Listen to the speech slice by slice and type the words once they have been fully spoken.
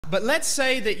But let's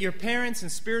say that your parents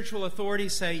and spiritual authority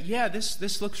say, yeah,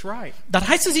 this looks right. Dar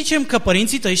hai să zicem că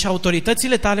părinții tăi și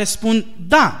autoritățile tale spun,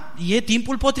 da, e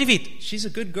timpul potrivit. She's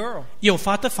a good girl. E o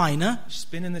fată faină, She's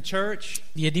been in the church.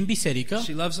 e din biserică,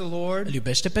 She loves the Lord. îl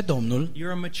iubește pe Domnul,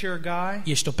 You're a mature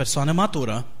guy. ești o persoană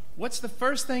matură. What's the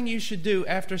first thing you should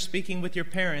do after speaking with your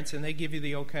parents and they give you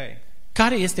the okay?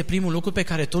 Care este primul lucru pe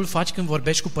care tu îl faci când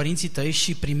vorbești cu părinții tăi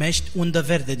și primești undă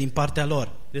verde din partea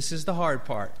lor? This is the hard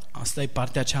part. Asta e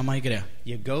partea cea mai grea.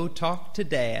 You go talk to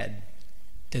dad.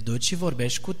 Te duci și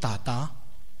vorbești cu tata,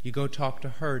 You go talk to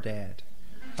her dad.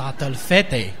 tatăl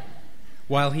fetei,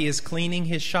 While he is cleaning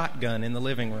his shotgun in the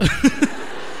living room.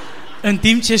 în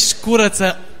timp ce își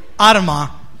curăță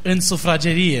arma în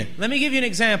sufragerie. Let me give you an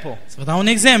example. Să vă dau un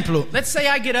exemplu. Let's say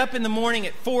I get up in the morning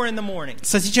at 4 in the morning.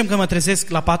 Să zicem că mă trezesc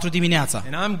la 4 dimineața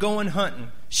And I'm going hunting.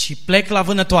 și plec la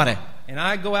vânătoare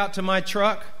And I go out to my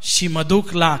truck. și mă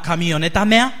duc la camioneta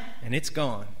mea And it's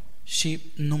gone. și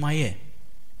nu mai e.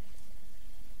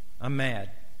 I'm mad.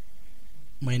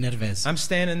 Mă enervez. I'm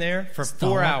standing there for 4 Stau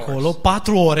hours. acolo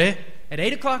 4 ore, At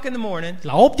 8 o'clock in the morning,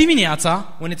 la 8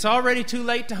 dimineața, when it's already too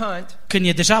late to hunt, când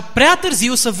e deja prea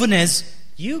târziu să vânezi,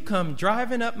 you come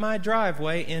driving up my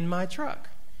driveway in my truck.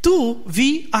 tu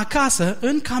vii acasă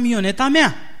în camioneta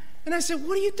mea. And I said,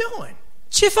 what are you doing?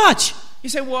 Ce faci? You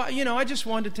say, well, you know, I just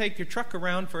wanted to take your truck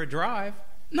around for a drive.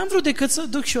 N-am vrut decât să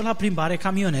duc și eu la plimbare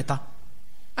camioneta.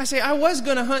 I say, I was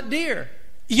going to hunt deer.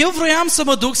 Eu vroiam să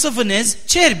mă duc să vânez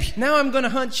cerbi. Now I'm going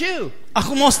to hunt you.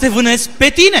 Acum o să te vânez pe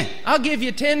tine. I'll give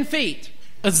you 10 feet.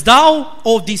 Îți dau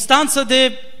o distanță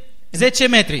de 10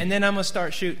 metri. And then I'm going to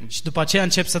start shooting. Și după aceea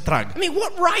încep să trag. I mean,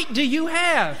 what right do you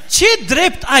have? Ce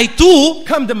drept ai tu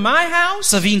Come to my house?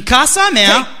 să vii în casa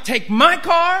mea, Take my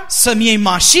car? să-mi iei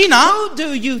mașina? Who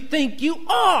do you think you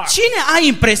are? Cine ai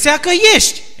impresia că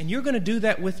ești? And you're going to do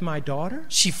that with my daughter?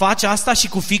 Și faci asta și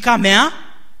cu fiica mea?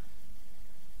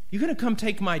 You're going to come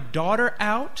take my daughter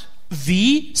out?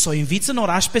 Vii să o inviți în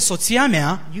oraș pe soția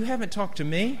mea? You haven't talked to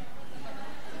me?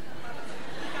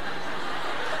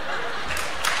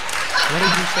 What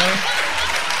did you say?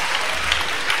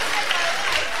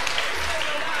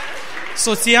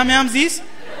 Soția mea, am zis?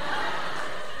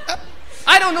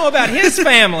 I don't know about his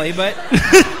family, but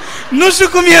Nu știu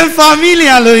cum e în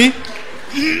familia lui.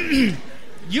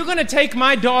 you're going to take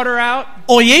my daughter out?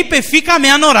 O iei pe fiica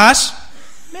mea în oraș?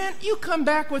 Man, you come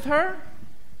back with her?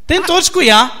 Te întorci cu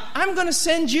ea? I'm going to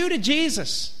send you to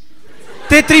Jesus.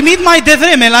 Te trimit mai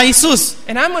devreme la Isus.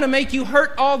 And I'm going to make you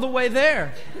hurt all the way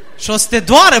there. Și o să te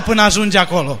doară până ajungi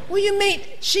acolo. Well, you mean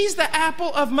she's the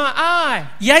apple of my eye.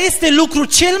 Ea este lucru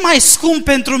cel mai scump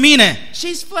pentru mine.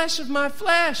 She's flesh of my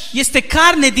flesh. Este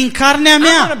carne din carnea I'm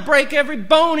mea. going to break every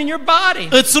bone in your body.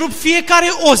 Îți rup fiecare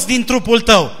os din trupul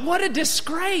tău. What a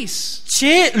disgrace.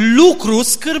 Ce lucru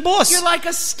scârbos! You're like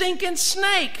a stinking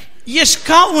snake. Ești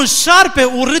ca un șarpe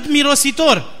urât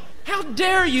mirositor. How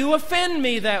dare you offend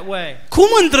me that way? Cum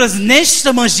îndrăznești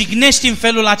să mă jignești în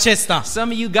felul acesta?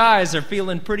 Some of you guys are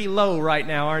feeling pretty low right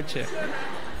now, aren't you?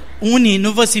 Unii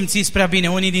nu vă simțiți prea bine,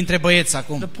 unii dintre băieți The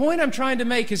acum. point I'm trying to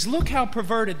make is look how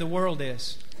perverted the world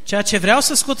is. Ceea ce vreau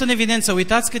să scot în evidență,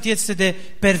 uitați cât este de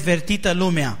pervertită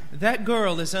lumea. That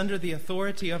girl is under the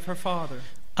authority of her father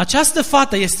Această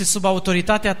fată este sub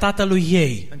autoritatea tatălui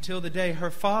ei, until the day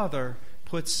her father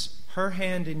puts her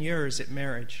hand in yours at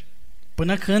marriage.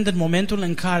 până când, în momentul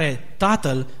în care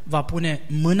tatăl va pune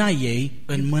mâna ei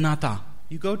în mâna ta.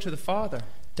 You go to the father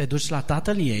Te duci la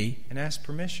tatăl ei and ask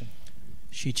permission.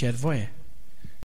 și cer voie.